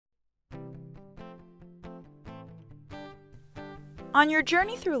On your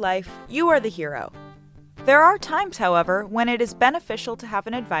journey through life, you are the hero. There are times, however, when it is beneficial to have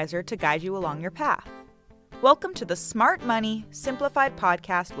an advisor to guide you along your path. Welcome to the Smart Money Simplified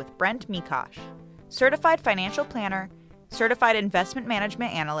podcast with Brent Mikosh, certified financial planner, certified investment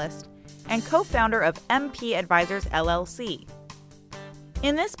management analyst, and co-founder of MP Advisors LLC.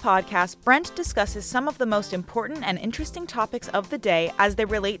 In this podcast, Brent discusses some of the most important and interesting topics of the day as they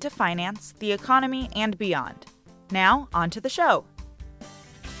relate to finance, the economy, and beyond. Now, on to the show.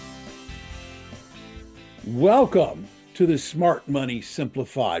 Welcome to the Smart Money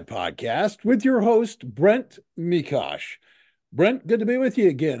Simplified podcast with your host, Brent Mikosh. Brent, good to be with you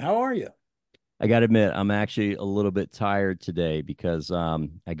again. How are you? I got to admit, I'm actually a little bit tired today because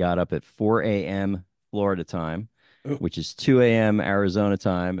I got up at 4 a.m. Florida time, which is 2 a.m. Arizona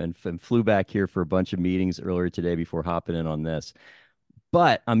time, and flew back here for a bunch of meetings earlier today before hopping in on this.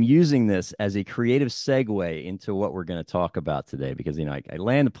 But I'm using this as a creative segue into what we're going to talk about today because, I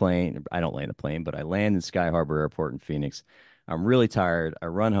land the plane. I don't land the plane, but I land in Sky Harbor Airport in Phoenix. I'm really tired. I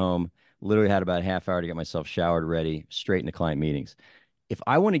run home, literally had about a half hour to get myself showered, ready, straight into client meetings. If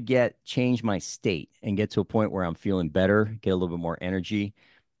I want to change my state and get to a point where I'm feeling better, get a little bit more energy,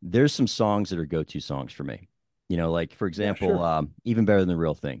 there's some songs that are go-to songs for me. Like, for example, Even Better Than the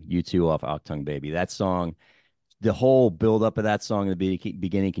Real Thing, U2 off Octung Baby. That song, the whole build up of that song in the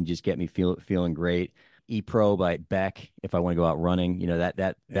beginning can just get me feeling great. E-Pro by Beck, if I want to go out running,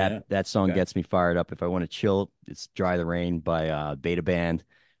 that song gets me fired up. If I want to chill, it's Dry the Rain by Beta Band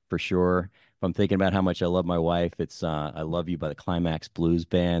for sure. If I'm thinking about how much I love my wife, it's I Love You by the Climax Blues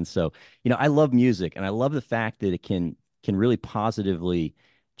Band. So, I love music, and I love the fact that it can really positively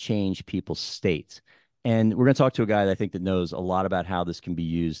change people's states. And we're going to talk to a guy that I think that knows a lot about how this can be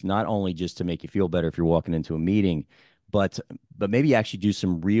used, not only just to make you feel better if you're walking into a meeting, but maybe actually do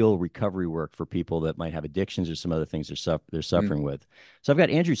some real recovery work for people that might have addictions or some other things they're suffering with. So I've got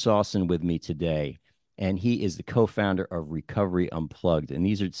Andrew Sossin with me today, and he is the co-founder of Recovery Unplugged. And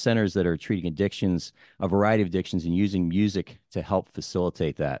these are centers that are treating addictions, a variety of addictions, and using music to help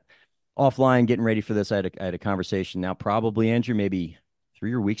facilitate that. Offline, getting ready for this, I had a conversation now, probably, Andrew, maybe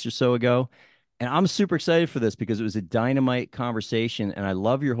 3 weeks or so ago. And I'm super excited for this because it was a dynamite conversation. And I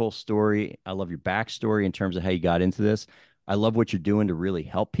love your whole story. I love your backstory in terms of how you got into this. I love what you're doing to really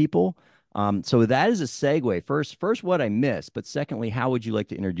help people. So that is a segue. First, what I missed, but secondly, how would you like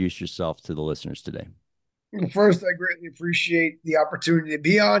to introduce yourself to the listeners today? Well, first, I greatly appreciate the opportunity to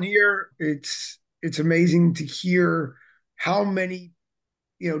be on here. It's amazing to hear how many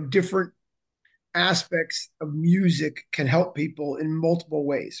different aspects of music can help people in multiple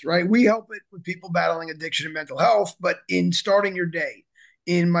ways, right? We help it with people battling addiction and mental health, but in starting your day,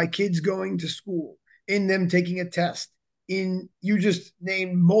 in my kids going to school, in them taking a test, in you just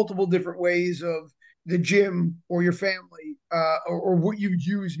named multiple different ways of the gym or your family or what you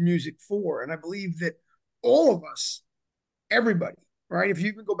use music for. And I believe that all of us, everybody, right? If you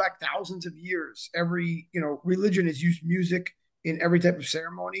even go back thousands of years, every religion has used music in every type of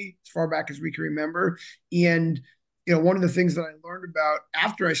ceremony as far back as we can remember. And one of the things that I learned about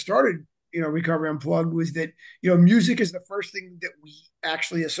after I started Recovery Unplugged was that music is the first thing that we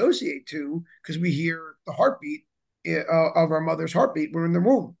actually associate to because we hear the heartbeat of our mother's heartbeat when we're in the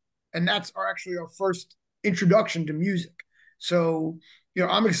womb, and that's our first introduction to music. So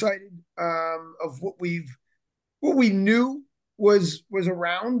I'm excited of what we knew was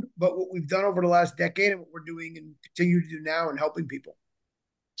around, but what we've done over the last decade and what we're doing and continue to do now and helping people.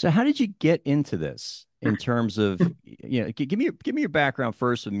 So how did you get into this in terms of, give me your background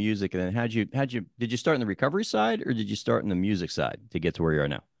first with music, and then did you start in the recovery side or did you start in the music side to get to where you are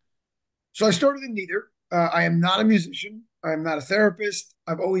now? So I started in neither. I am not a musician. I am not a therapist.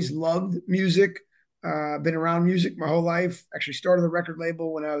 I've always loved music. Been around music my whole life. Actually started a record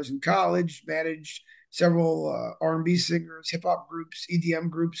label when I was in college, managed several R&B singers, hip hop groups, EDM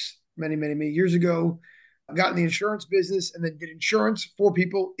groups many, many, many years ago. Got in the insurance business and then did insurance for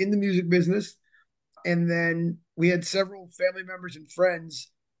people in the music business. And then we had several family members and friends.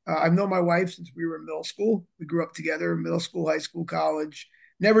 I've known my wife since we were in middle school. We grew up together, middle school, high school, college.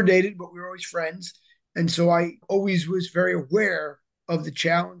 Never dated, but we were always friends. And so I always was very aware of the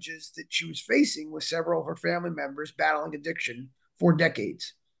challenges that she was facing with several of her family members battling addiction for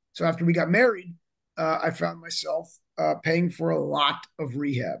decades. So after we got married, I found myself paying for a lot of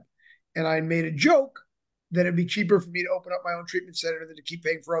rehab. And I made a joke that it'd be cheaper for me to open up my own treatment center than to keep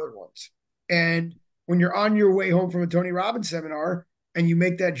paying for other ones. And when you're on your way home from a Tony Robbins seminar and you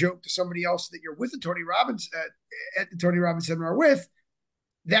make that joke to somebody else that you're with the Tony Robbins at the Tony Robbins seminar with,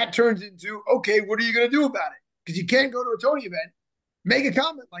 that turns into, okay, what are you going to do about it? Because you can't go to a Tony event, make a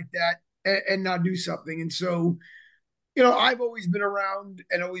comment like that and not do something. And so I've always been around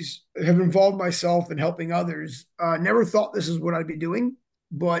and always have involved myself in helping others. Never thought this is what I'd be doing,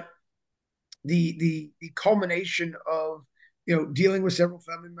 but the culmination of dealing with several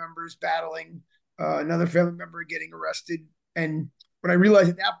family members, battling another family member getting arrested, and what I realized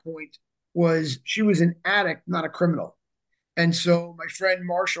at that point was she was an addict, not a criminal. And so my friend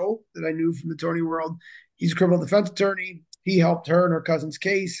Marshall, that I knew from the Tony world, he's a criminal defense attorney. He helped her in her cousin's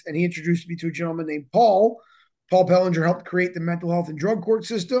case, and he introduced me to a gentleman named Paul. Paul Pellinger helped create the mental health and drug court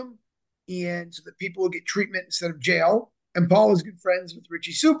system, and so that people would get treatment instead of jail. And Paul was good friends with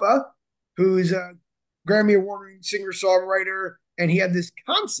Richie Supa, who's a Grammy Award-winning singer-songwriter, and he had this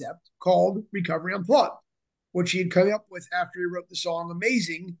concept called Recovery Unplugged, which he had come up with after he wrote the song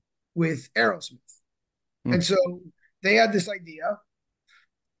Amazing with Aerosmith. Hmm. And so they had this idea.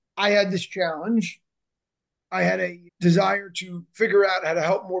 I had this challenge. I had a desire to figure out how to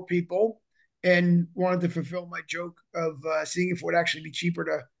help more people and wanted to fulfill my joke of seeing if it would actually be cheaper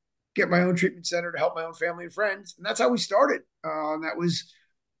to get my own treatment center to help my own family and friends. And that's how we started. That was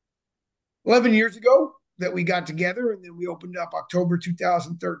 11 years ago that we got together, and then we opened up October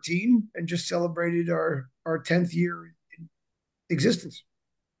 2013 and just celebrated our 10th year in existence.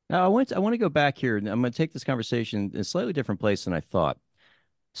 Now, I want to go back here, and I'm going to take this conversation in a slightly different place than I thought.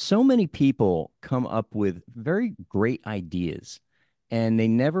 So many people come up with very great ideas, and they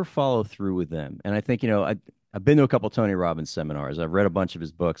never follow through with them. And I think, I've been to a couple of Tony Robbins seminars. I've read a bunch of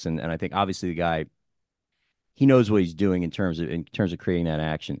his books, and I think obviously the guy, he knows what he's doing in terms of creating that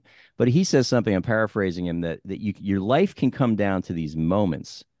action. But he says something, I'm paraphrasing him, that your life can come down to these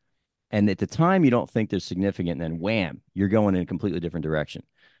moments, and at the time you don't think they're significant, and then wham, you're going in a completely different direction.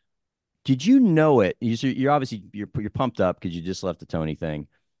 Did you know it? You're obviously you're pumped up because you just left the Tony thing.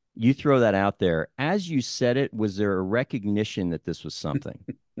 You throw that out there. As you said it, was there a recognition that this was something?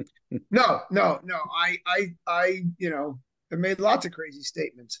 No, no, no. I made lots of crazy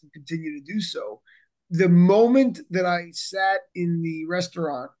statements and continue to do so. The moment that I sat in the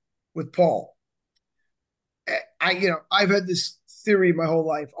restaurant with Paul, I've had this theory my whole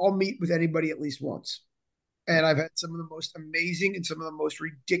life. I'll meet with anybody at least once. And I've had some of the most amazing and some of the most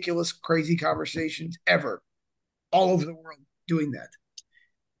ridiculous, crazy conversations ever all over the world doing that.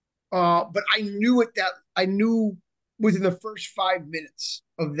 But I knew within the first 5 minutes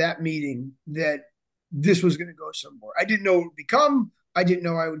of that meeting that this was going to go somewhere. I didn't know what it would become. I didn't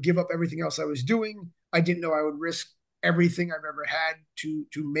know I would give up everything else I was doing. I didn't know I would risk everything I've ever had to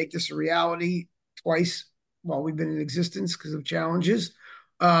make this a reality twice while we've been in existence because of challenges.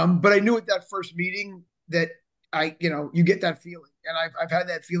 But I knew at that first meeting that you get that feeling, and I've had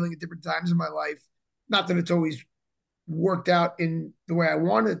that feeling at different times in my life. Not that it's always worked out in the way I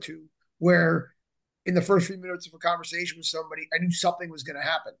wanted to, where in the first few minutes of a conversation with somebody, I knew something was going to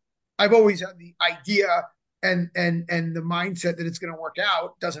happen. I've always had the idea and the mindset that it's going to work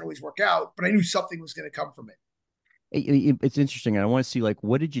out. Doesn't always work out, but I knew something was going to come from it. It's interesting. And I want to see, like,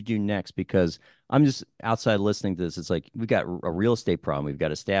 what did you do next? Because I'm just outside listening to this. It's like we've got a real estate problem, we've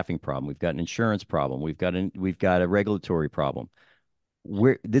got a staffing problem, we've got an insurance problem, we've got a regulatory problem.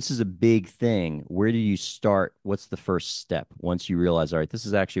 Where this is a big thing. Where do you start? What's the first step once you realize, all right, this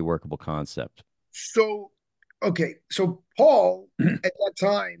is actually a workable concept? So, okay, so Paul at that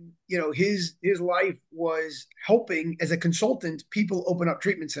time, his life was helping as a consultant people open up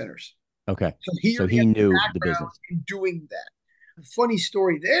treatment centers. Okay. So he So already he had the knew the background business. in doing that. The funny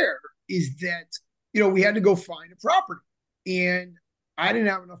story there is that, we had to go find a property. And I didn't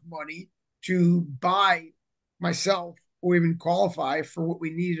have enough money to buy myself or even qualify for what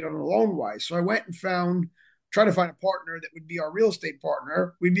we needed on a loan wise. So I went and tried to find a partner that would be our real estate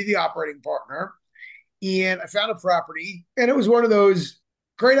partner. We'd be the operating partner. And I found a property, and it was one of those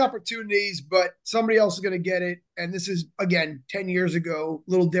great opportunities, but somebody else is going to get it. And this is, again, 10 years ago,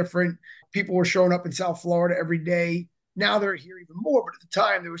 a little different. People were showing up in South Florida every day. Now they're here even more. But at the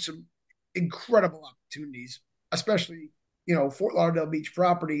time, there were some incredible opportunities, especially, Fort Lauderdale Beach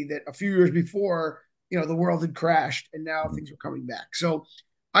property that a few years before, the world had crashed and now things were coming back. So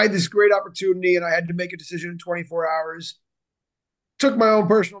I had this great opportunity and I had to make a decision in 24 hours. Took my own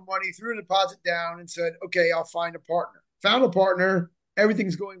personal money, threw a deposit down, and said, okay, I'll find a partner. Found a partner.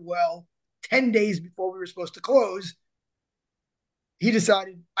 Everything's going well. 10 days before we were supposed to close, he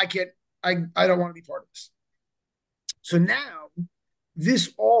decided, I don't want to be part of this. So now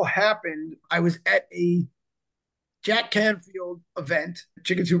this all happened. I was at a Jack Canfield event,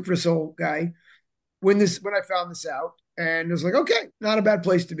 Chicken Soup for the Soul guy, when I found this out. And it was like, okay, not a bad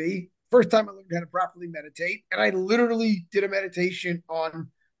place to be. First time I learned how to properly meditate. And I literally did a meditation on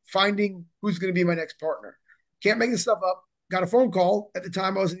finding who's going to be my next partner. Can't make this stuff up. Got a phone call at the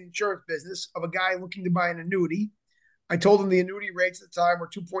time I was in the insurance business of a guy looking to buy an annuity. I told him the annuity rates at the time were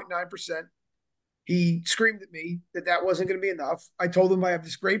 2.9%. He screamed at me that that wasn't going to be enough. I told him I have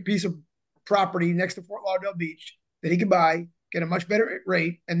this great piece of property next to Fort Lauderdale Beach that he could buy, get a much better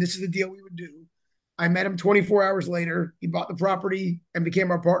rate, and this is the deal we would do. I met him 24 hours later. He bought the property and became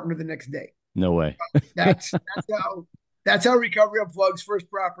our partner the next day. No way. That's how Recovery Unplugged's first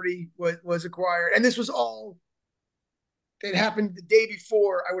property was acquired, and this was all that happened the day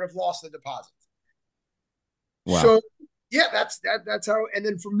before I would have lost the deposit. Wow. So yeah, that's how. And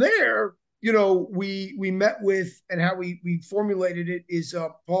then from there, we met with, and how we formulated it is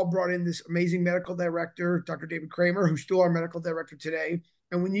Paul brought in this amazing medical director, Dr. David Kramer, who's still our medical director today,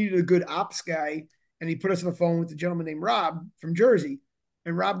 and we needed a good ops guy, and he put us on the phone with a gentleman named Rob from Jersey,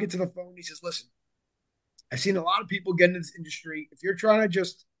 and Rob gets on the phone and he says, "Listen, I've seen a lot of people get into this industry. If you're trying to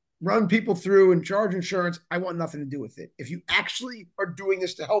just run people through and charge insurance, I want nothing to do with it. If you actually are doing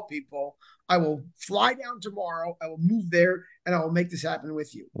this to help people, I will fly down tomorrow. I will move there and I will make this happen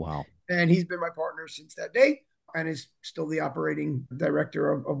with you." Wow. And he's been my partner since that day and is still the operating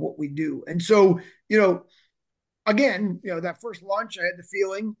director of what we do. And so, again, that first lunch, I had the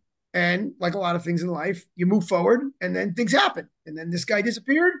feeling, and like a lot of things in life, you move forward and then things happen. And then this guy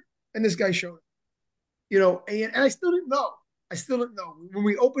disappeared and this guy showed up. And I still didn't know. When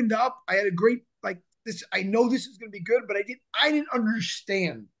we opened up, I had a great, like, this. I know this is going to be good, but I didn't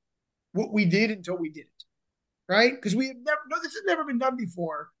understand what we did until we did it, right? Because this has never been done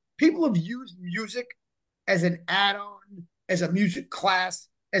before. People have used music as an add-on, as a music class,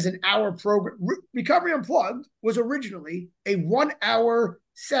 as an hour program. Recovery Unplugged was originally a 1 hour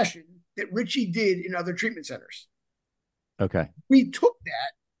session that Richie did in other treatment centers. Okay. We took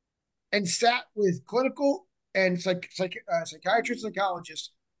that and sat with clinical and psychiatrists,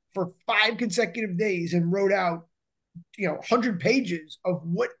 psychologists for 5 consecutive days and wrote out, 100 pages of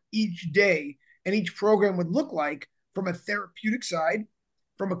what each day and each program would look like from a therapeutic side,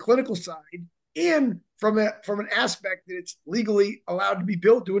 from a clinical side, and from an aspect that it's legally allowed to be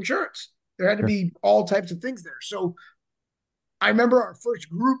billed to insurance. There had to be all types of things there. So I remember our first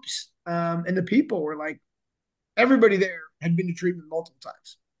groups, and the people were like, everybody there had been to treatment multiple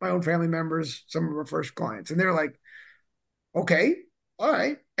times. My own family members, some of our first clients. And they're like, okay, all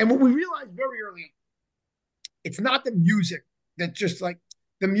right. And what we realized very early on, it's not the music that just like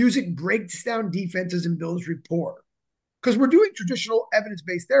the music breaks down defenses and builds rapport. Because we're doing traditional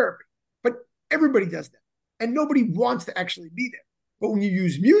evidence-based therapy, but everybody does that. And nobody wants to actually be there. But when you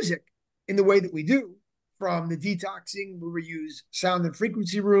use music in the way that we do, from the detoxing where we use sound and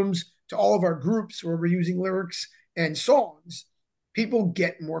frequency rooms to all of our groups where we're using lyrics and songs, people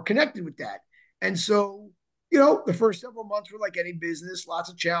get more connected with that. And so, the first several months were like any business, lots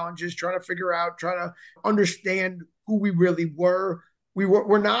of challenges, trying to understand who we really were.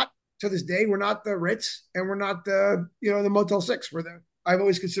 We're not, to this day, we're not the Ritz and we're not the Motel 6. I've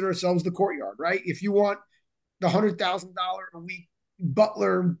always considered ourselves the Courtyard, right? If you want the $100,000 a week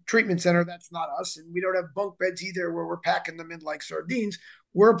Butler treatment center, that's not us. And we don't have bunk beds either where we're packing them in like sardines.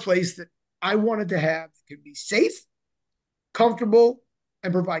 We're a place that I wanted to have that could be safe, comfortable,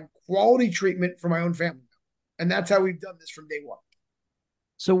 and provide quality treatment for my own family. And that's how we've done this from day one.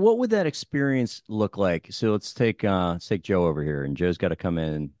 So what would that experience look like? So let's take Joe over here, and Joe's got to come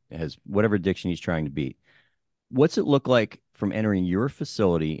in and has whatever addiction he's trying to beat. What's it look like from entering your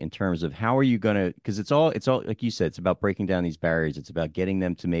facility in terms of how are you going to, because it's all like you said, it's about breaking down these barriers. It's about getting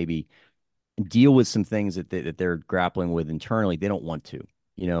them to maybe deal with some things that they're grappling with internally. They don't want to,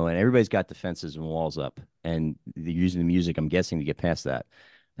 and everybody's got defenses and walls up, and they're using the music, I'm guessing, to get past that.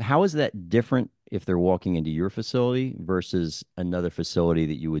 How is that different if they're walking into your facility versus another facility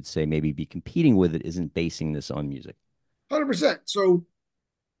that you would say maybe be competing with it isn't basing this on music? 100%. So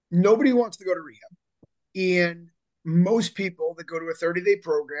nobody wants to go to rehab. And most people that go to a 30-day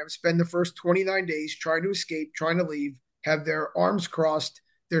program spend the first 29 days trying to escape, trying to leave, have their arms crossed,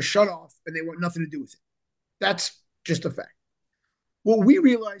 they're shut off, and they want nothing to do with it. That's just a fact. What we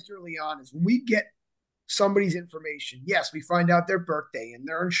realized early on is when we get somebody's information, yes, we find out their birthday and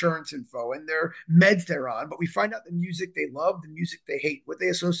their insurance info and their meds they're on, but we find out the music they love, the music they hate, what they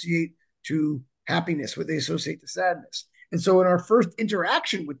associate to happiness, what they associate to sadness. And so in our first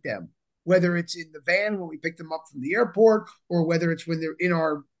interaction with them, whether it's in the van when we pick them up from the airport or whether it's when they're in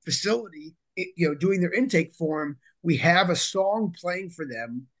our facility, doing their intake form, we have a song playing for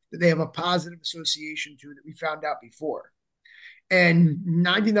them that they have a positive association to that we found out before. And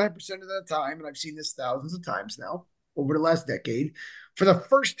 99% of the time, and I've seen this thousands of times now over the last decade, for the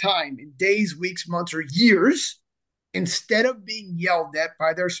first time in days, weeks, months, or years, instead of being yelled at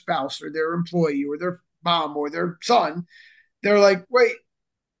by their spouse or their employee or their mom or their son, they're like, wait,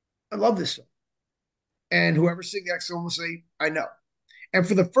 I love this song. And whoever sings next to them will say, I know. And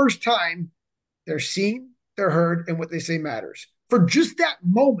for the first time, they're seen, they're heard, and what they say matters. For just that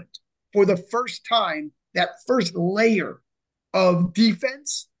moment, for the first time, that first layer of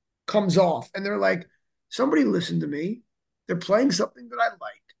defense comes off. And they're like, somebody listened to me. They're playing something that I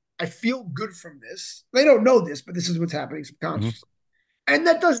like. I feel good from this. They don't know this, but this is what's happening Mhm. subconsciously. And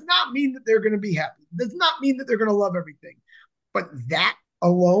that does not mean that they're going to be happy. It does not mean that they're going to love everything. But that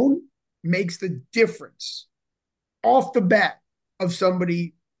alone makes the difference off the bat of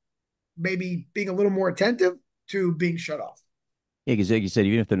somebody maybe being a little more attentive to being shut off. Yeah, because like you said,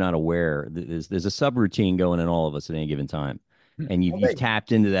 even if they're not aware, there's a subroutine going in all of us at any given time, and you've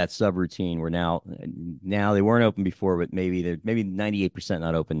tapped into that subroutine where now they weren't open before, but they're maybe 98%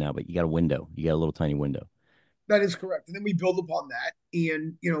 not open now, but you got a window, you got a little tiny window. That is correct. And then we build upon that.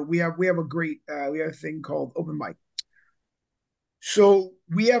 And we have a great we have a thing called open mic. So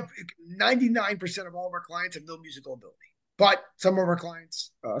we have 99% of all of our clients have no musical ability. But some of our clients,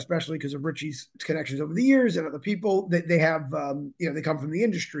 especially because of Richie's connections over the years and other people, they have, they come from the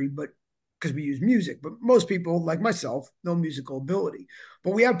industry, but because we use music. But most people, like myself, no musical ability.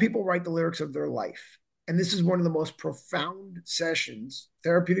 But we have people write the lyrics of their life. And this is one of the most profound sessions,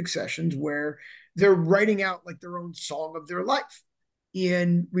 therapeutic sessions, where they're writing out like their own song of their life.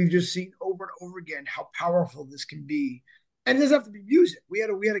 And we've just seen over and over again how powerful this can be. And it doesn't have to be music. We had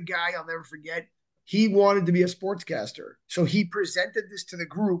a guy I'll never forget. He wanted to be a sportscaster. So he presented this to the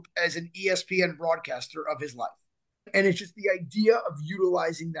group as an ESPN broadcaster of his life. And it's just the idea of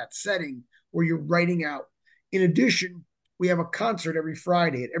utilizing that setting where you're writing out. In addition, we have a concert every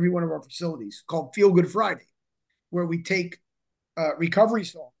Friday at every one of our facilities called Feel Good Friday, where we take recovery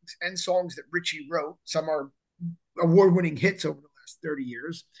songs and songs that Richie wrote. Some are award-winning hits over the last 30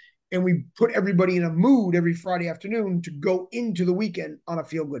 years. And we put everybody in a mood every Friday afternoon to go into the weekend on a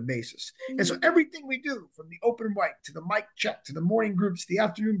feel-good basis. And so everything we do, from the open mic to the mic check to the morning groups, the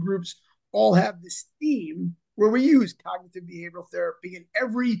afternoon groups, all have this theme where we use cognitive behavioral therapy and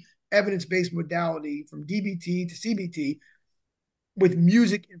every evidence-based modality from DBT to CBT with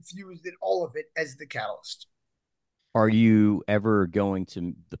music infused in all of it as the catalyst. Are you ever going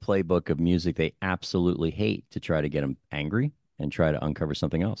to the playbook of music they absolutely hate to try to get them angry and try to uncover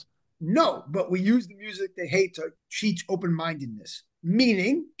something else? No, but we use the music they hate to teach open-mindedness.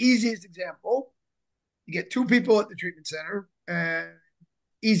 Meaning, easiest example, you get two people at the treatment center.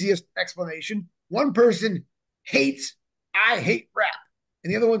 Easiest explanation. One person hates, I hate rap.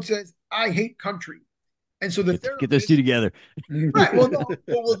 And the other one says, I hate country. And so the Get those two therapist, together. right? Well, no, what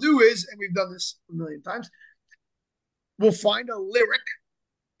we'll do is, and we've done this a million times, we'll find a lyric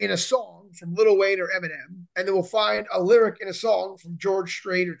in a song from Lil Wayne or Eminem, and then we'll find a lyric in a song from George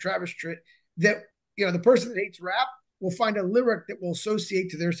Strait or Travis Tritt that, the person that hates rap will find a lyric that will associate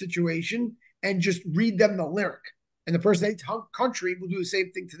to their situation and just read them the lyric. And the person that hates country will do the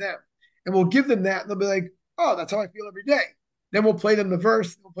same thing to them. And we'll give them that, and they'll be like, oh, that's how I feel every day. Then we'll play them the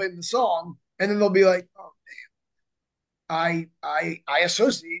verse, we'll play them the song, and then they'll be like, oh, I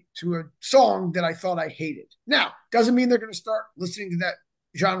associate to a song that I thought I hated. Now, doesn't mean they're going to start listening to that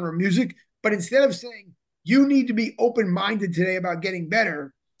genre of music, but instead of saying you need to be open-minded today about getting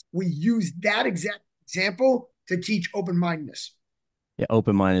better, we use that exact example to teach open-mindedness. Yeah,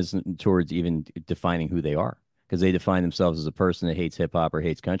 open minded towards even defining who they are because they define themselves as a person that hates hip hop or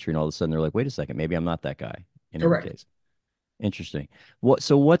hates country, and all of a sudden they're like, wait a second, maybe I'm not that guy in every Correct. case. Interesting. What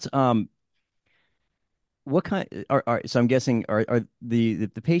kind are so I'm guessing are the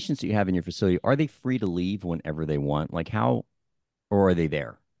patients that you have in your facility, are they free to leave whenever they want? Like how, or are they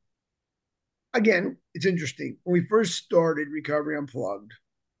there? Again, it's interesting. When we first started Recovery Unplugged,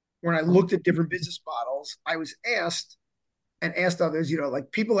 when I looked at different business models, I was asked others,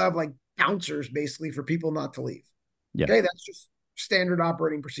 like people have like bouncers basically for people not to leave. Yeah. Okay, that's just standard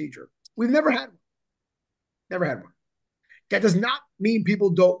operating procedure. We've never had one. Never had one. That does not mean people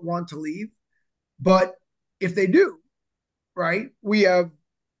don't want to leave, but if they do, right, we have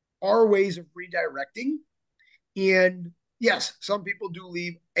our ways of redirecting. And yes, some people do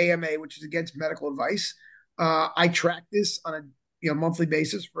leave AMA, which is against medical advice. I track this on a monthly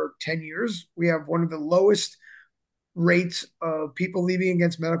basis for 10 years. We have one of the lowest rates of people leaving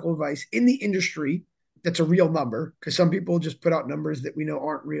against medical advice in the industry. That's a real number because some people just put out numbers that we know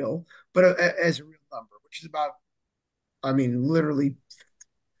aren't real, but as a real number, which is about, literally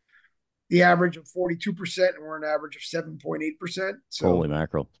the average of 42%, and we're an average of 7.8%. So, Holy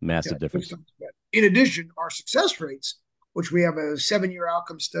mackerel, massive difference. In addition, our success rates, which we have a 7-year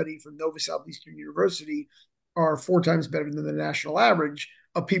outcome study from Nova Southeastern University, are 4 times better than the national average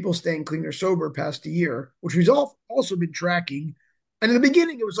of people staying clean or sober past a year, which we've also been tracking And in the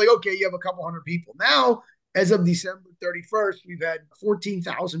beginning, it was like, okay, you have a couple hundred people. Now, as of December 31st, we've had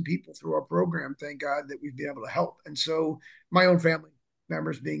 14,000 people through our program. Thank God that we've been able to help. And so my own family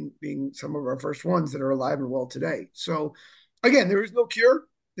members being some of our first ones that are alive and well today. So again, there is no cure.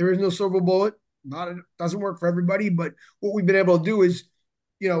 There is no silver bullet. Not it doesn't work for everybody, but what we've been able to do is,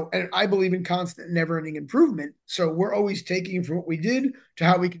 and I believe in constant, never-ending improvement. So we're always taking from what we did to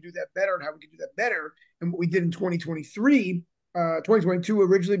how we can do that better and how we can do that better. And what we did in 2022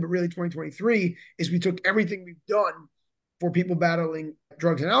 originally, but really 2023, is we took everything we've done for people battling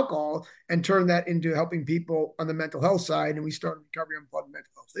drugs and alcohol and turned that into helping people on the mental health side. And we started Recovery Unplugged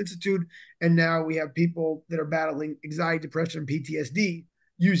Mental Health Institute. And now we have people that are battling anxiety, depression, and PTSD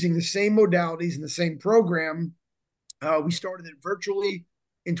using the same modalities and the same program. We started it virtually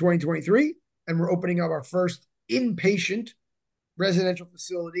in 2023, and we're opening up our first inpatient residential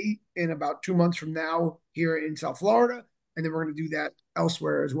facility in about 2 months from now here in South Florida. And then we're going to do that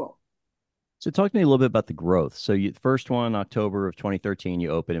elsewhere as well. So talk to me a little bit about the growth. So you first one, October of 2013, you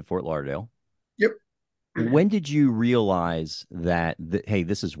opened in Fort Lauderdale. Yep. When did you realize that, hey,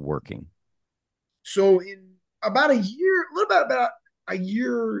 this is working? So in about a year, a little bit about a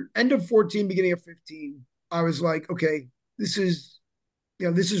year, end of 14, beginning of 15, I was like, okay, this is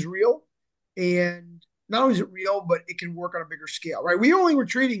real. And not only is it real, but it can work on a bigger scale, right? We only were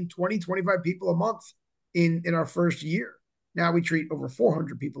treating 20, 25 people a month in our first year. Now we treat over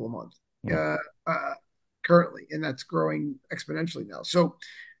 400 people a month currently, and that's growing exponentially now. So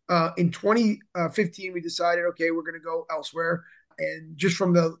in 2015, we decided, okay, we're going to go elsewhere. And just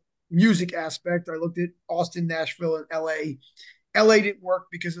from the music aspect, I looked at Austin, Nashville, and LA. LA didn't work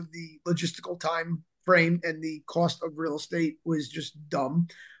because of the logistical time frame, and the cost of real estate was just dumb.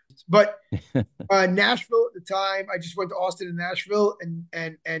 But Nashville at the time, I just went to Austin and Nashville,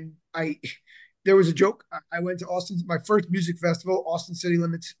 and I there was a joke. I went to Austin's my first music festival, Austin City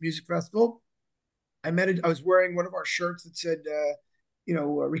Limits Music Festival. I was wearing one of our shirts that said,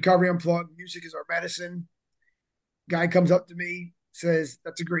 Recovery Unplugged, music is our medicine. Guy comes up to me, says,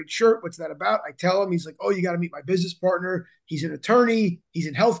 "That's a great shirt. What's that about?" I tell him. He's like, "Oh, you got to meet my business partner. He's an attorney. He's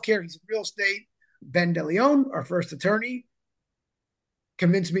in healthcare. He's in real estate." Ben DeLeon, our first attorney,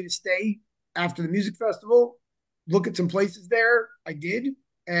 convinced me to stay after the music festival, look at some places there. I did.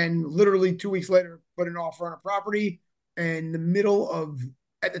 And literally 2 weeks later, put an offer on a property in the middle of,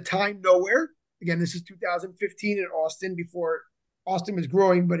 at the time, nowhere. Again, this is 2015 in Austin, before Austin was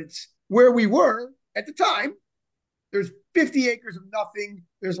growing, but it's where we were at the time. There's 50 acres of nothing.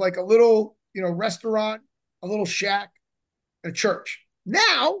 There's like a little, restaurant, a little shack, a church.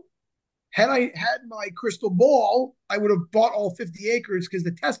 Now, had I had my crystal ball, I would have bought all 50 acres because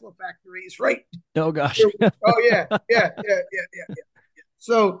the Tesla factory is right. Oh, gosh. Oh, yeah.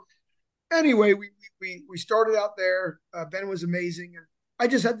 So anyway, we started out there. Ben was amazing. And I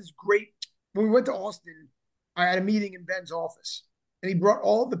just had this when we went to Austin, I had a meeting in Ben's office, and he brought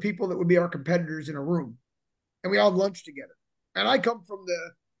all the people that would be our competitors in a room, and we all had lunch together. And I come from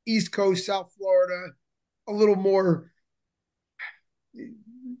the East Coast, South Florida, a little more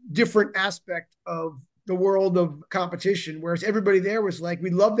different aspect of the world of competition, whereas everybody there was like,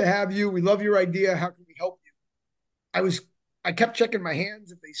 "We'd love to have you. We love your idea. How can we help you?" I kept checking my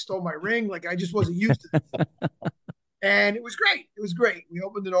hands if they stole my ring. Like, I just wasn't used to this. And it was great. It was great. We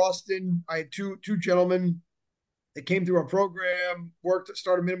opened in Austin. I had two gentlemen that came through our program,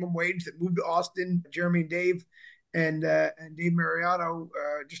 started minimum wage, that moved to Austin, Jeremy and Dave, and Dave Mariano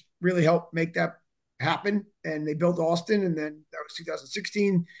just really helped make that happen. And they built Austin, and then that was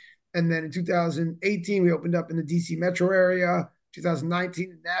 2016. And then in 2018, we opened up in the DC metro area, 2019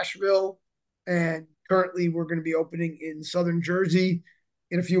 in Nashville, and currently we're going to be opening in Southern Jersey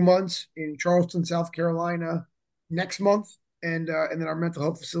in a few months, in Charleston, South Carolina next month, and then our mental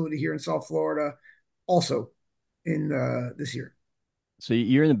health facility here in South Florida also in this year. So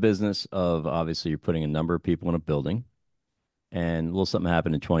you're in the business of, obviously, you're putting a number of people in a building, and a little something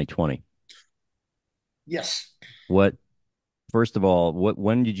happened in 2020. Yes. First of all,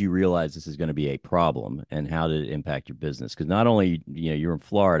 when did you realize this is going to be a problem, and how did it impact your business? Because not only, you're in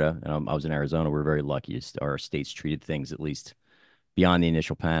Florida, and I was in Arizona. We're very lucky. Our states treated things, at least beyond the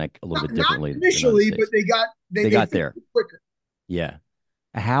initial panic, a little bit differently. Not initially, but they got there quicker. Yeah.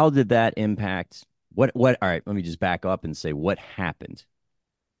 How did that impact? All right, let me just back up and say, what happened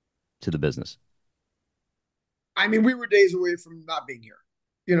to the business? I mean, we were days away from not being here.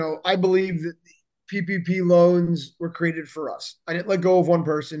 I believe that the PPP loans were created for us. I didn't let go of one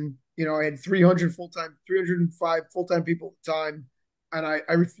person. I had 305 full-time people at the time, and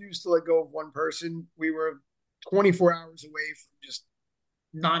I refused to let go of one person. We were 24 hours away from just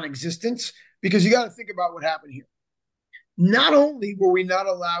non-existence, because you got to think about what happened here. Not only were we not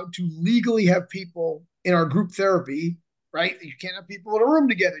allowed to legally have people in our group therapy, right? You can't have people in a room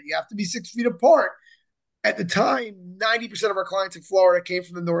together. You have to be 6 feet apart. At the time, 90% of our clients in Florida came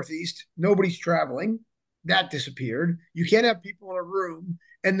from the Northeast. Nobody's traveling. That disappeared. You can't have people in a room.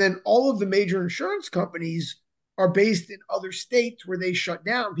 And then all of the major insurance companies are based in other states where they shut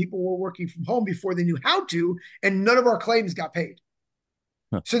down. People were working from home before they knew how to, and none of our claims got paid.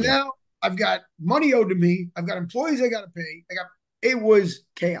 Huh, So yeah. now I've got money owed to me. I've got employees I got to pay. It was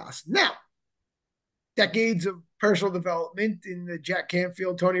chaos. Now, decades of personal development in the Jack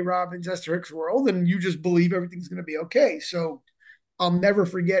Canfield, Tony Robbins, Esther Hicks world, and you just believe everything's going to be okay. So I'll never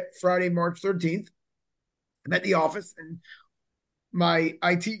forget Friday, March 13th. I'm at the office, and my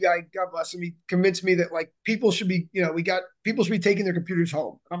IT guy, God bless him, he convinced me that like people should be, people should be taking their computers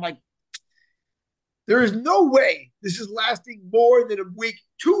home. And I'm like, there is no way this is lasting more than a week,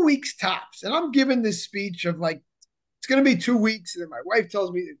 2 weeks tops. And I'm giving this speech of like, it's going to be 2 weeks. And then my wife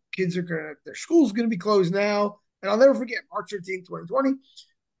tells me the kids are going to, their school's going to be closed now. And I'll never forget March 13th, 2020.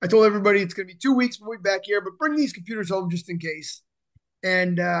 I told everybody it's going to be 2 weeks when we're back here, but bring these computers home just in case.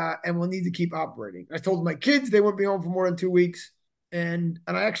 And we'll need to keep operating. I told my kids they wouldn't be home for more than 2 weeks. And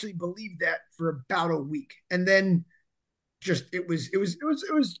I actually believed that for about a week. And then just it was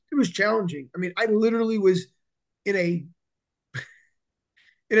challenging. I mean, I literally was in a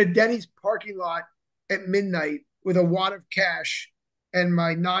Denny's parking lot at midnight with a wad of cash and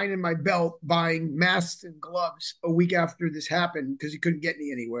my nine in my belt buying masks and gloves a week after this happened because he couldn't get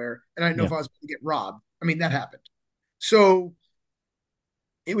me anywhere. And I didn't know Yeah. if I was going to get robbed. I mean, that happened. So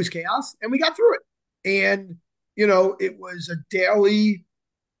it was chaos and we got through it. And, it was a daily,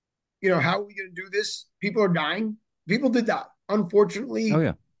 how are we going to do this? People are dying. People did die. Oh Unfortunately,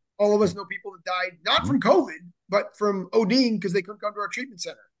 yeah. all of us know people that died, not Mhm. from COVID, but from ODing because they couldn't come to our treatment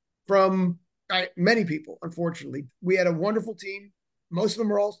center. From many people, unfortunately. We had a wonderful team. Most of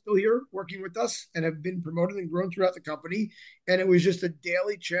them are all still here working with us and have been promoted and grown throughout the company. And it was just a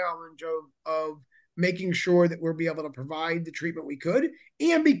daily challenge of making sure that we'll be able to provide the treatment we could.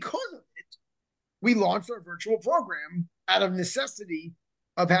 And because of it, we launched our virtual program out of necessity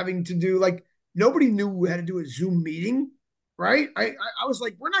of having to do like nobody knew how to do a Zoom meeting, right? I was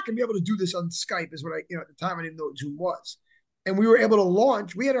like, we're not going to be able to do this on Skype, is what at the time I didn't know what Zoom was, and we were able to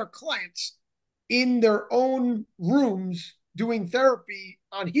launch. We had our clients in their own rooms doing therapy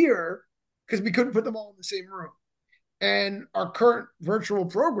on here because we couldn't put them all in the same room. And our current virtual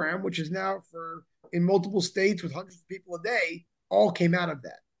program, which is now for in multiple states with hundreds of people a day, all came out of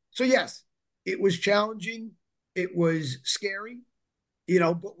that. So yes, it was challenging. It was scary,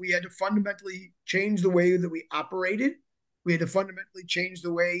 but we had to fundamentally change the way that we operated. We had to fundamentally change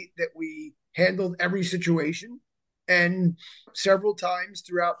the way that we handled every situation. And several times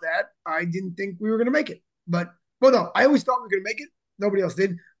throughout that, I didn't think we were going to make it. But, well, no, I always thought we were going to make it. Nobody else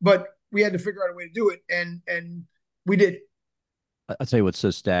did. But we had to figure out a way to do it. And we did. I'll tell you what's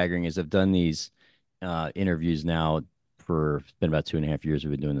so staggering is I've done these interviews now for it's been about 2.5 years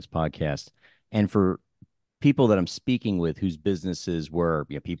we've been doing this podcast. And for people that I'm speaking with whose businesses were,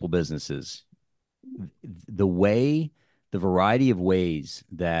 people businesses, the way, the variety of ways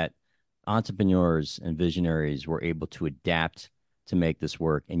that entrepreneurs and visionaries were able to adapt to make this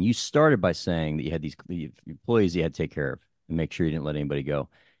work. And you started by saying that you had these employees you had to take care of and make sure you didn't let anybody go.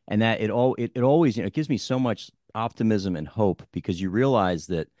 And that it always, it gives me so much optimism and hope because you realize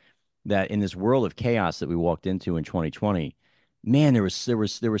that in this world of chaos that we walked into in 2020, man, there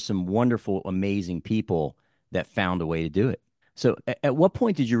was some wonderful, amazing people that found a way to do it. So at what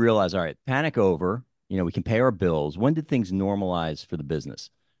point did you realize, all right, panic over, we can pay our bills. When did things normalize for the business?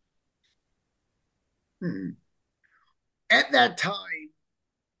 Hmm. At that time,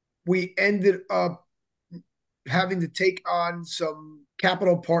 we ended up having to take on some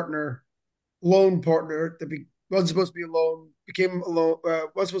capital partner, loan partner that wasn't supposed to be a loan, became a loan,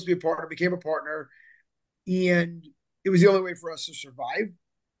 was supposed to be a partner, became a partner. And it was the only way for us to survive.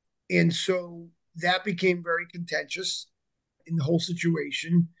 And so that became very contentious in the whole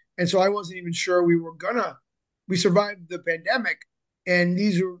situation. And so I wasn't even sure we survived the pandemic. And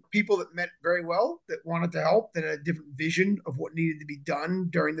these are people that meant very well, that wanted to help, that had a different vision of what needed to be done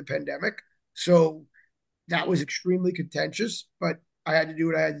during the pandemic. So that was extremely contentious, but I had to do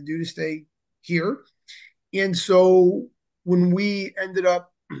what I had to do to stay here. And so when we ended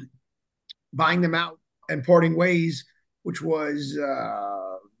up buying them out and parting ways, which was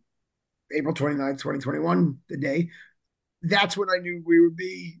April 29th, 2021, the day, that's when I knew we would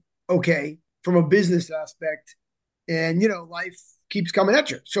be okay from a business aspect. And, life keeps coming at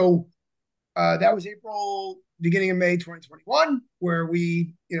you. So that was April, beginning of May 2021, where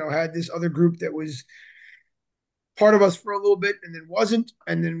we, had this other group that was part of us for a little bit and then wasn't.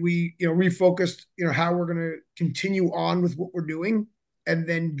 And then we, refocused, how we're going to continue on with what we're doing. And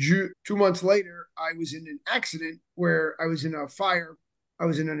then 2 months later, I was in an accident where I was in a fire. I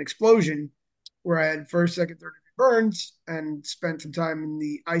was in an explosion where I had first, second, third degree burns and spent some time in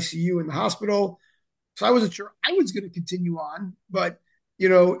the ICU in the hospital. So I wasn't sure I was going to continue on, but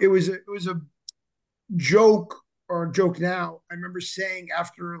it was a joke or a joke now. I remember saying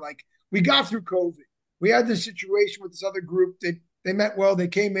after like we got through COVID, we had this situation with this other group that they met well. They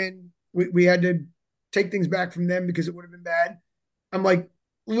came in. We had to take things back from them because it would have been bad. I'm like,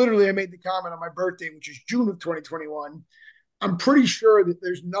 literally, I made the comment on my birthday, which is June of 2021. I'm pretty sure that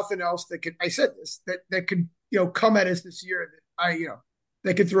there's nothing else that could. I said this that could come at us this year that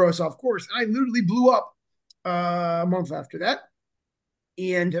that could throw us off course. And I literally blew up a month after that,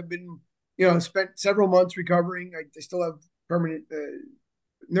 and have been spent several months recovering. I still have permanent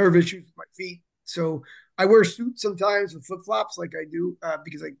nerve issues with my feet, so I wear suits sometimes and flip flops like I do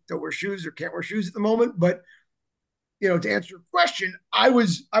because I don't wear shoes or can't wear shoes at the moment. But to answer your question, I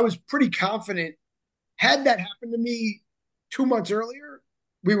was pretty confident. Had that happened to me 2 months earlier,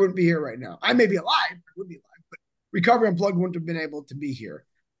 we wouldn't be here right now. I may be alive, I would be alive, but Recovery Unplugged wouldn't have been able to be here.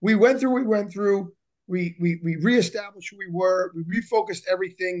 We went through what we went through. We reestablished who we were. We refocused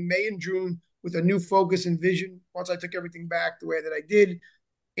everything May and June with a new focus and vision. Once I took everything back the way that I did,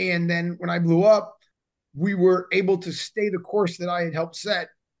 and then when I blew up, we were able to stay the course that I had helped set,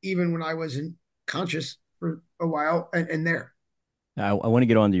 even when I wasn't conscious for a while and there. I want to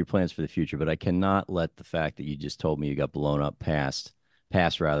get on to your plans for the future, but I cannot let the fact that you just told me you got blown up pass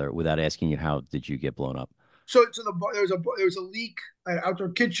rather, without asking you how did you get blown up? So there was a leak at an outdoor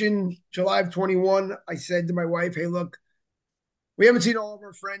kitchen, July of 21. I said to my wife, "Hey, look, we haven't seen all of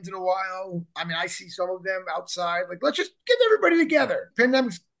our friends in a while. I mean, I see some of them outside. Like, let's just get everybody together.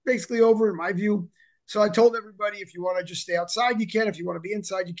 Pandemic's basically over, in my view." So I told everybody, if you want to just stay outside, you can. If you want to be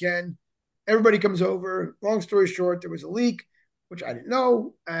inside, you can. Everybody comes over. Long story short, there was a leak, which I didn't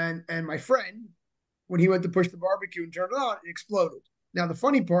know. And my friend, when he went to push the barbecue and turn it on, it exploded. Now, the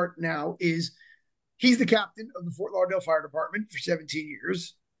funny part now is he's the captain of the Fort Lauderdale Fire Department for 17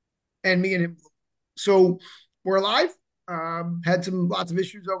 years, and me and him. So we're alive. Had lots of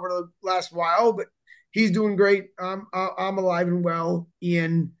issues over the last while, but he's doing great. I'm alive and well.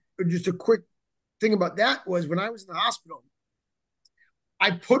 And just a quick thing about that was when I was in the hospital, I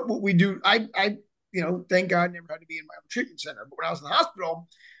put what we do. I thank God, never had to be in my own treatment center. But when I was in the hospital,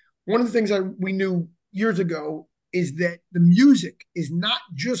 one of the things we knew years ago is that the music is not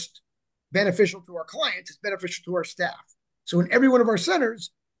just beneficial to our clients, it's beneficial to our staff. So in every one of our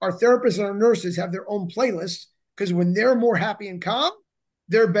centers, our therapists and our nurses have their own playlists, because when they're more happy and calm,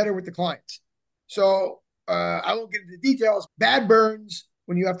 they're better with the clients. So I won't get into details. Bad burns,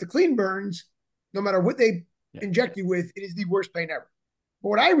 when you have to clean burns, no matter what they inject you with, it is the worst pain ever. But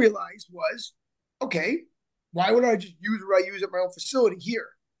what I realized was, okay, why would I just use what I use at my own facility here?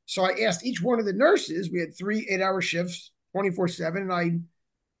 So I asked each one of the nurses, we had 3 8-hour shifts, 24/7, and I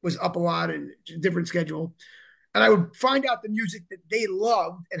was up a lot and a different schedule. And I would find out the music that they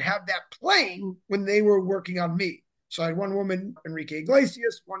loved and have that playing when they were working on me. So I had one woman, Enrique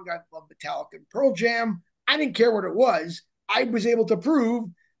Iglesias, one guy that loved Metallica and Pearl Jam. I didn't care what it was. I was able to prove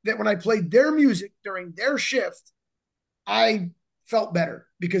that when I played their music during their shift, I felt better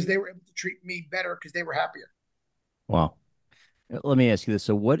because they were able to treat me better because they were happier. Wow. Let me ask you this.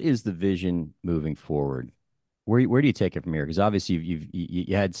 So what is the vision moving forward? Where do you take it from here? Because obviously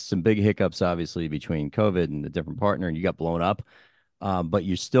you had some big hiccups, obviously, between COVID and the different partner, and you got blown up. But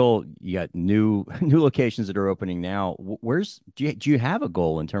you got new locations that are opening now. Do you have a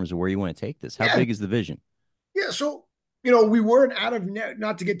goal in terms of where you want to take this? How big is the vision? Yeah. So, we weren't out of net,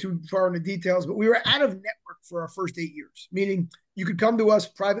 not to get too far into details, but we were out of network for our first 8 years, meaning you could come to us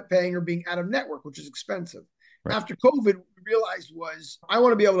private paying or being out of network, which is expensive. Right. After COVID, what we realized was I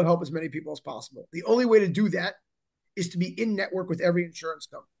want to be able to help as many people as possible. The only way to do that is to be in network with every insurance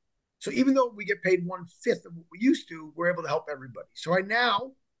company. So even though we get paid 1/5 of what we used to, we're able to help everybody. So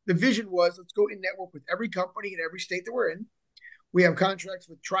the vision was, let's go in network with every company in every state that we're in. We have contracts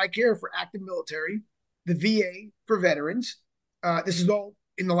with TRICARE for active military, the VA for veterans. This is all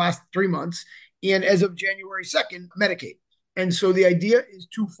in the last 3 months. And as of January 2nd, Medicaid. And so the idea is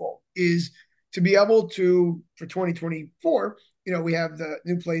twofold, is to be able to, for 2024, we have the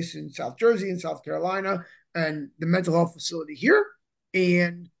new place in South Jersey and South Carolina and the mental health facility here.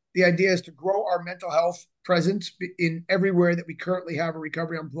 And the idea is to grow our mental health presence in everywhere that we currently have a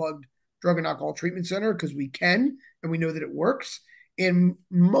Recovery Unplugged drug and alcohol treatment center, because we can, and we know that it works. And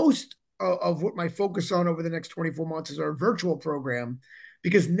most of what my focus on over the next 24 months is our virtual program,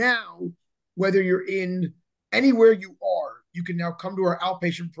 because now, whether you're in anywhere you are, you can now come to our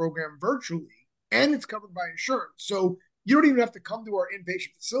outpatient program virtually, and it's covered by insurance. So you don't even have to come to our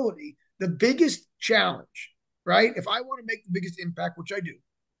inpatient facility. The biggest challenge, right? If I want to make the biggest impact, which I do,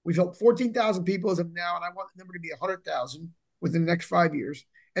 we've helped 14,000 people as of now, and I want the number to be 100,000 within the next 5 years.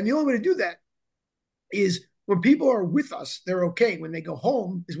 And the only way to do that is when people are with us, they're okay. When they go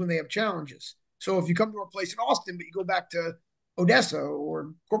home is when they have challenges. So if you come to our place in Austin, but you go back to Odessa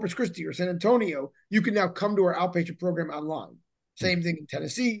or Corpus Christi or San Antonio, you can now come to our outpatient program online. Same thing in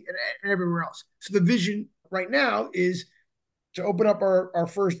Tennessee and everywhere else. So the vision right now is to open up our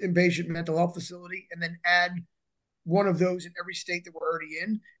first inpatient mental health facility and then add one of those in every state that we're already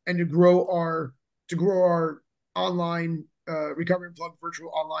in, and to grow our online recovery and plug virtual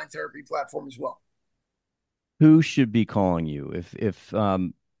online therapy platform as well. Who should be calling you if I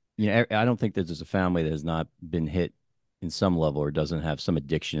don't think that there's a family that has not been hit in some level or doesn't have some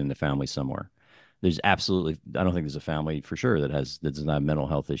addiction in the family somewhere. There's absolutely, I don't think there's a family for sure that does not have mental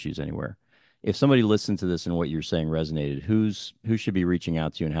health issues anywhere. If somebody listened to this and what you're saying resonated, who should be reaching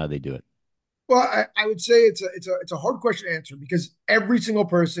out to you and how they do it? Well, I would say it's a hard question to answer because every single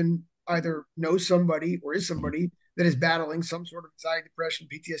person either knows somebody or is Mhm. somebody that is battling some sort of anxiety, depression,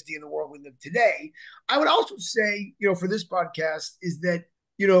 PTSD in the world we live today. I would also say, for this podcast is that,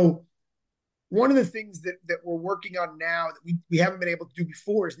 one of the things that we're working on now that we haven't been able to do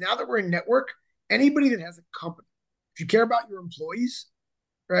before is now that we're in network, anybody that has a company, if you care about your employees,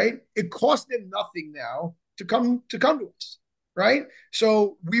 right? It costs them nothing now to come to us, right?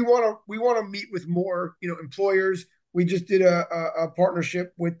 So we want to meet with more employers. We just did a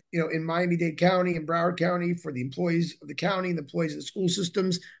partnership with in Miami-Dade County and Broward County for the employees of the county and the employees of the school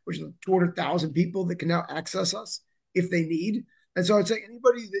systems, which is 200,000 people that can now access us if they need. And so I'd say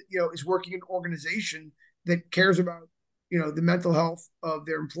anybody that is working in an organization that cares about the mental health of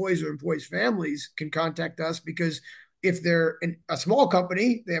their employees or employees' families can contact us because if they're a small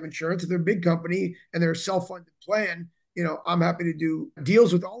company, they have insurance. If they're a big company and they're a self-funded plan, I'm happy to do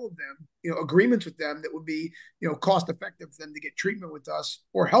deals with all of them, agreements with them that would be, cost effective for them to get treatment with us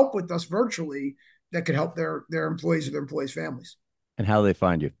or help with us virtually that could help their employees or their employees' families. And how do they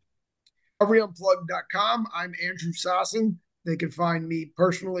find you? Recoveryunplugged.com. I'm Andrew Sossin. They can find me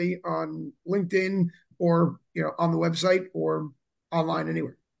personally on LinkedIn or, on the website or online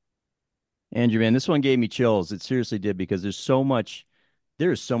anywhere. Andrew, man, this one gave me chills. It seriously did because there is so much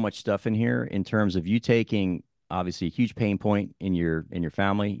stuff in here in terms of you taking obviously a huge pain point in your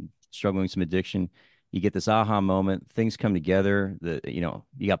family, struggling with some addiction. You get this aha moment, things come together,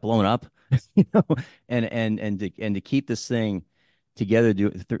 you got blown up, you know, and to keep this thing together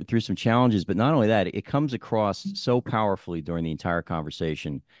through some challenges, but not only that, it comes across so powerfully during the entire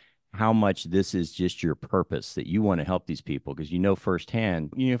conversation how much this is just your purpose that you want to help these people because you know firsthand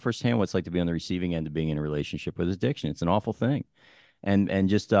what it's like to be on the receiving end of being in a relationship with addiction. It's an awful thing. And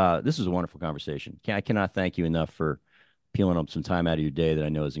just this was a wonderful conversation. I cannot thank you enough for peeling up some time out of your day that I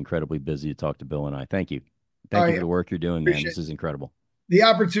know is incredibly busy to talk to Bill and I. Thank you. Thank you I for the work you're doing, man. appreciate This is incredible. the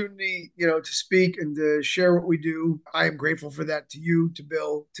opportunity, to speak and to share what we do. I am grateful for that to you, to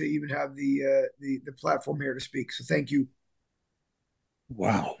Bill, to even have the platform here to speak. So thank you.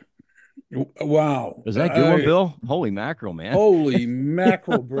 Wow. Wow. Was that a good one, Bill? Holy mackerel, man. Holy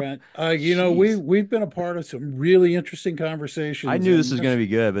mackerel, Brent. Jeez. We've been a part of some really interesting I conversations, knew this and was going to be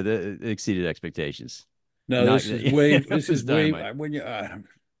good, but it exceeded expectations. no, Not, this it was is way dynamite. when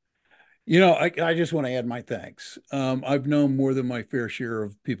I just want to add my thanks. I've known more than my fair share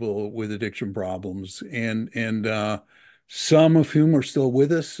of people with addiction problems, and some of whom are still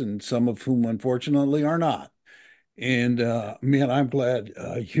with us, and some of whom unfortunately are not. And man, I'm glad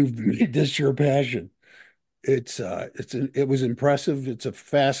you've made this your passion. It was impressive. It's a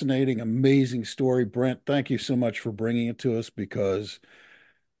fascinating, amazing story. Brent, thank you so much for bringing it to us because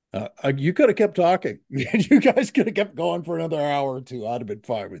you could have kept talking. You guys could have kept going for another hour or two. I'd have been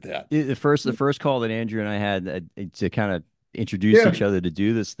fine with that. The first call that Andrew and I had to kind of introduce Yeah. each other to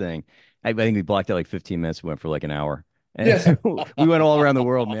do this thing, I think we blocked out like 15 minutes. We went for like an hour, and Yes. we went all around the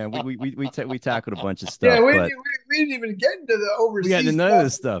world, man. We tackled a bunch of Yeah. stuff, but We didn't even get into the we got into overseas none of stuff,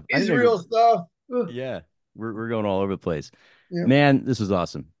 this stuff. I didn't Israel even. stuff. Yeah, we're going all over the place, Yeah. man. This was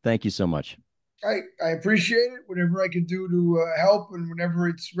awesome. Thank you so much. I appreciate it. Whatever I can do to help, and whenever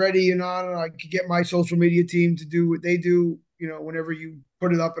it's ready and on, and I can get my social media team to do what they do. Whenever you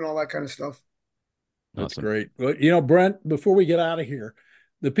put it up and all that kind of stuff. That's Awesome. great. But Brent, before we get out of here,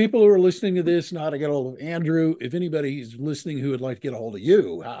 the people who are listening to this know how to get a hold of Andrew. If anybody's listening who would like to get a hold of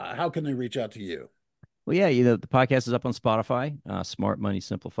you, how can they reach out to you? Well, yeah, the podcast is up on Spotify, Smart Money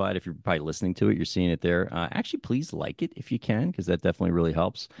Simplified. If you're probably listening to it, you're seeing it there. Actually, please like it if you can, because that definitely really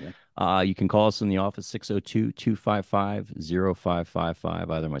helps. Yeah. You can call us in the office, 602-255-0555.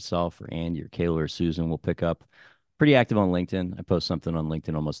 Either myself or Andy or Kayla or Susan will pick up. Pretty active on LinkedIn. I post something on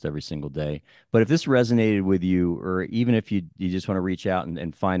LinkedIn almost every single day. But if this resonated with you, or even if you just want to reach out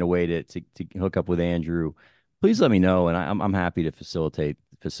and find a way to hook up with Andrew, please let me know, and I'm happy to facilitate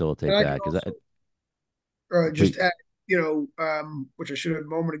And I can that because also please. just add, which I should have a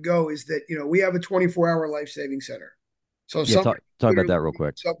moment ago, is that, we have a 24-hour life-saving center. So if Yeah, somebody talk about literally that real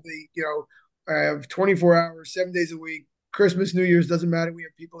quick. needs something, I have 24 hours, 7 days a week, Christmas, New Year's, doesn't matter. We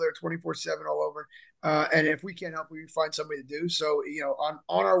have people there 24/7 all over. And if we can't help, we find somebody to do. So, on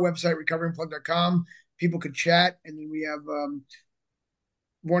our website, recoveryandplug.com, people could chat. And then we have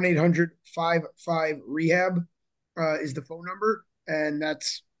 1-800-55-REHAB is the phone number. And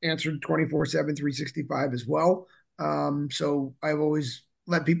that's answered 24/7, 365 as well. So I've always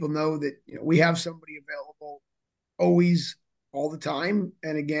let people know that, we have somebody available always, all the time.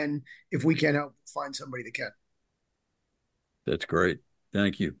 And again, if we can't help, find somebody that can. That's great.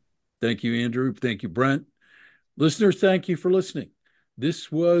 Thank you. Thank you, Andrew. Thank you, Brent. Listeners, thank you for listening.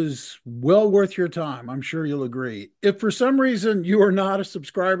 This was well worth your time. I'm sure you'll agree. If for some reason you are not a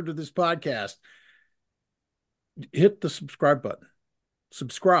subscriber to this podcast, hit the subscribe button.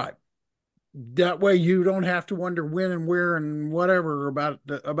 Subscribe. That way you don't have to wonder when and where and whatever about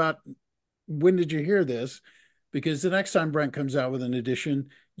when did you hear this, because the next time Brent comes out with an edition,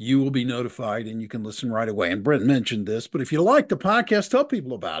 you will be notified and you can listen right away. And Brent mentioned this, but if you like the podcast, tell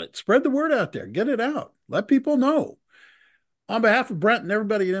people about it. Spread the word out there. Get it out. Let people know. On behalf of Brent and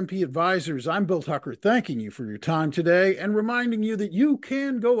everybody at MP Advisors, I'm Bill Tucker, thanking you for your time today and reminding you that you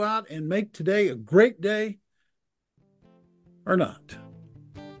can go out and make today a great day or not.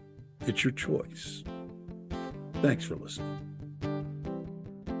 It's your choice. Thanks for listening.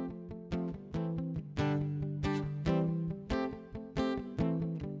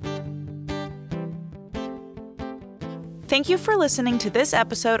 Thank you for listening to this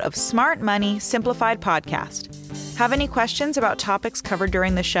episode of Smart Money Simplified Podcast. Have any questions about topics covered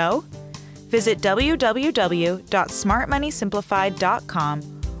during the show? Visit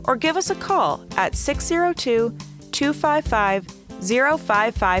www.smartmoneysimplified.com or give us a call at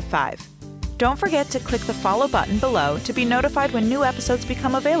 602-255-0555. Don't forget to click the follow button below to be notified when new episodes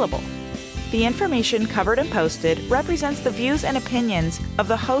become available. The information covered and posted represents the views and opinions of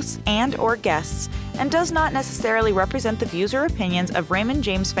the hosts and/or guests and does not necessarily represent the views or opinions of Raymond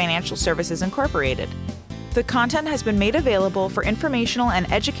James Financial Services Incorporated. The content has been made available for informational and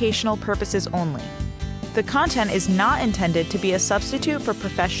educational purposes only. The content is not intended to be a substitute for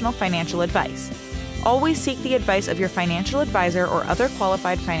professional financial advice. Always seek the advice of your financial advisor or other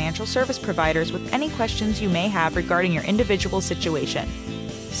qualified financial service providers with any questions you may have regarding your individual situation.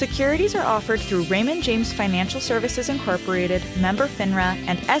 Securities are offered through Raymond James Financial Services Incorporated, member FINRA,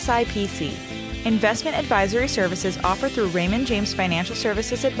 and SIPC. Investment advisory services offered through Raymond James Financial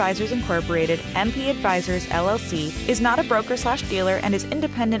Services Advisors Incorporated, MP Advisors LLC, is not a broker/dealer and is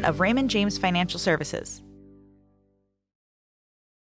independent of Raymond James Financial Services.